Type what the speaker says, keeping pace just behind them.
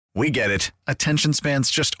We get it. Attention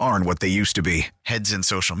spans just aren't what they used to be. Heads in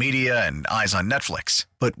social media and eyes on Netflix.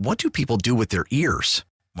 But what do people do with their ears?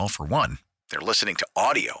 Well, for one, they're listening to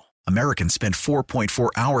audio. Americans spend 4.4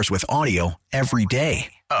 hours with audio every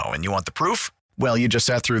day. Oh, and you want the proof? Well, you just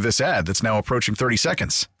sat through this ad that's now approaching 30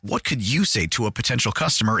 seconds. What could you say to a potential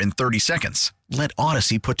customer in 30 seconds? Let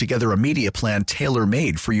Odyssey put together a media plan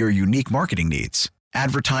tailor-made for your unique marketing needs.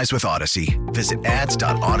 Advertise with Odyssey. Visit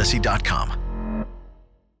ads.odyssey.com.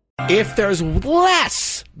 If there's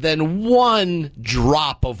less than one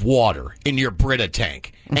drop of water in your Brita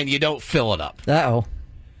tank and you don't fill it up,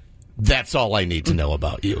 that's all I need to know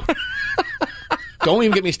about you. Don't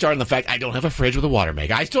even get me started on the fact I don't have a fridge with a water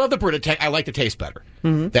maker. I still have the Brita tank. I like the taste better.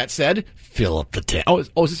 Mm-hmm. That said, fill up the tank. Oh,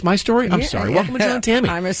 is this my story? I'm sorry. Welcome to John and Tammy.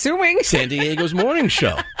 I'm assuming. San Diego's morning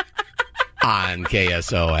show on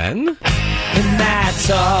KSON. And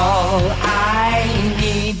that's all I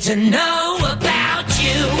need to know about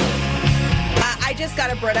you. I just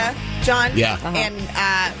got a Brita, John. Yeah. And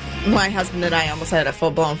my husband and I almost had a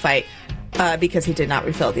full-blown fight because he did not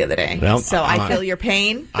refill it the other day. Well, so I feel your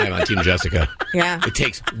pain. I'm on Team Jessica. Yeah. It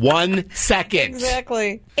takes 1 second.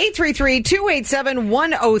 Exactly.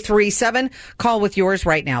 833-287-1037. Call with yours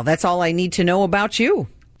right now. That's all I need to know about you.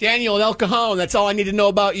 Daniel in El Cajon, that's all I need to know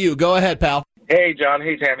about you. Go ahead, pal. Hey, John.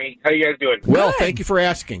 Hey, Tammy. How you guys doing? Well, thank you for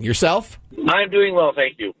asking. Yourself? I'm doing well,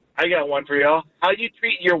 thank you. I got one for y'all. How do you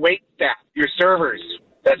treat your wait staff, your servers?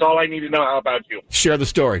 That's all I need to know about you. Share the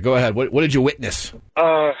story. Go ahead. What did you witness?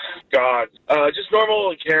 God. Just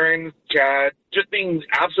normal Karen, Chad, just being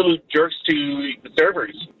absolute jerks to the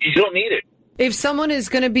servers. You don't need it. If someone is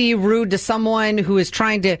going to be rude to someone who is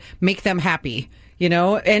trying to make them happy, you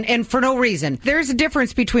know, and for no reason. There's a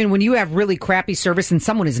difference between when you have really crappy service and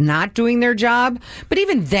someone is not doing their job. But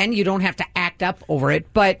even then, you don't have to act up over it.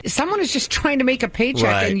 But someone is just trying to make a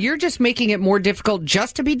paycheck, and you're just making it more difficult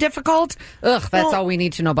just to be difficult. That's all we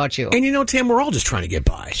need to know about you. And, you know, Tim, we're all just trying to get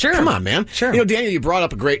by. Sure. Come on, man. Sure. You know, Daniel, you brought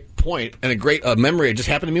up a great point and a great memory. It just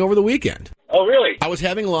happened to me over the weekend. Oh, really? I was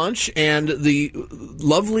having lunch, and the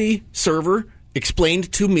lovely server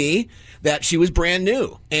explained to me that she was brand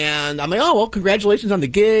new. And I'm like, oh, well, congratulations on the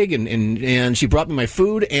gig. And she brought me my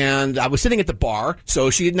food, and I was sitting at the bar,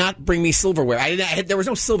 so she did not bring me silverware. There was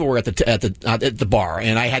no silverware at the bar,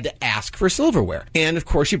 and I had to ask for silverware. And, of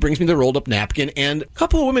course, she brings me the rolled-up napkin, and a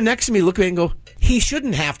couple of women next to me look at me and go, he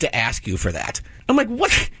shouldn't have to ask you for that. I'm like,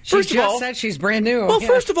 what? She just said she's brand new. Well,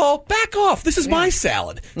 first of all, back off. This is my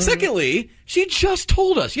salad. Mm-hmm. Secondly, she just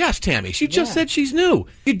told us. Yes, Tammy. She just said she's new.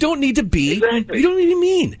 You don't need to be. Exactly. You don't need to be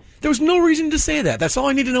mean. There was no reason to say that. That's all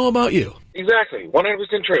I need to know about you. Exactly.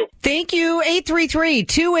 100% true. Thank you.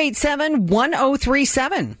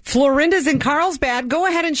 833-287-1037. Florinda's in Carlsbad. Go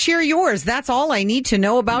ahead and share yours. That's all I need to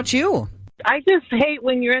know about you. I just hate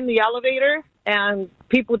when you're in the elevator and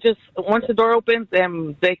people just, once the door opens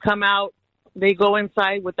and they come out, they go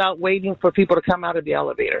inside without waiting for people to come out of the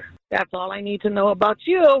elevator. That's all I need to know about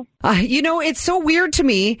you. You know, it's so weird to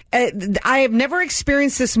me. I have never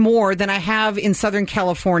experienced this more than I have in Southern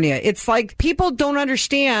California. It's like people don't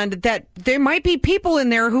understand that there might be people in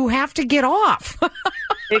there who have to get off.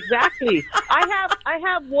 Exactly. I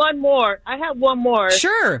have one more.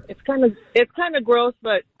 Sure. It's kind of gross,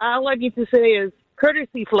 but all I need to say is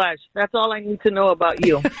courtesy flush. That's all I need to know about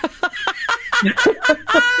you.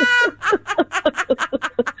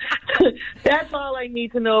 That's all I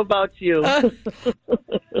need to know about you.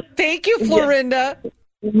 Thank you, Florinda.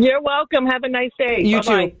 You're welcome. Have a nice day. You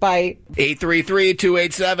Bye-bye. too. Bye.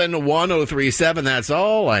 833-287-1037. That's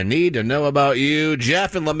all I need to know about you.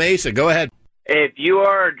 Jeff in La Mesa, go ahead. If you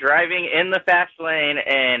are driving in the fast lane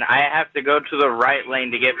and I have to go to the right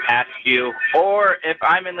lane to get past you, or if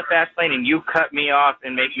I'm in the fast lane and you cut me off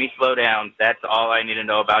and make me slow down, that's all I need to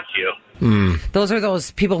know about you. Those are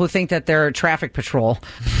those people who think that they're traffic patrol.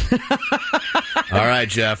 All right,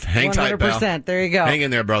 Jeff. Hang tight, pal. 100%. There you go. Hang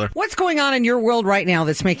in there, brother. What's going on in your world right now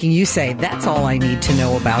that's making you say, that's all I need to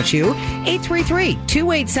know about you?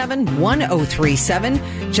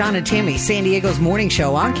 833-287-1037. John and Tammy, San Diego's morning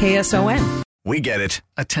show on KSON. We get it.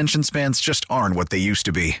 Attention spans just aren't what they used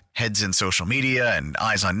to be. Heads in social media and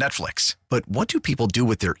eyes on Netflix. But what do people do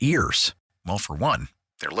with their ears? Well, for one,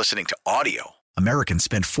 they're listening to audio. Americans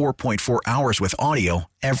spend 4.4 hours with audio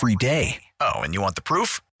every day. Oh, and you want the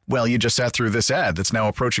proof? Well, you just sat through this ad that's now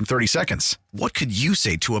approaching 30 seconds. What could you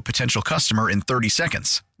say to a potential customer in 30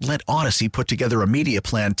 seconds? Let Odyssey put together a media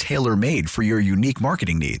plan tailor-made for your unique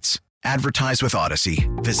marketing needs. Advertise with Odyssey.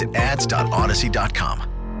 Visit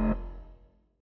ads.odyssey.com.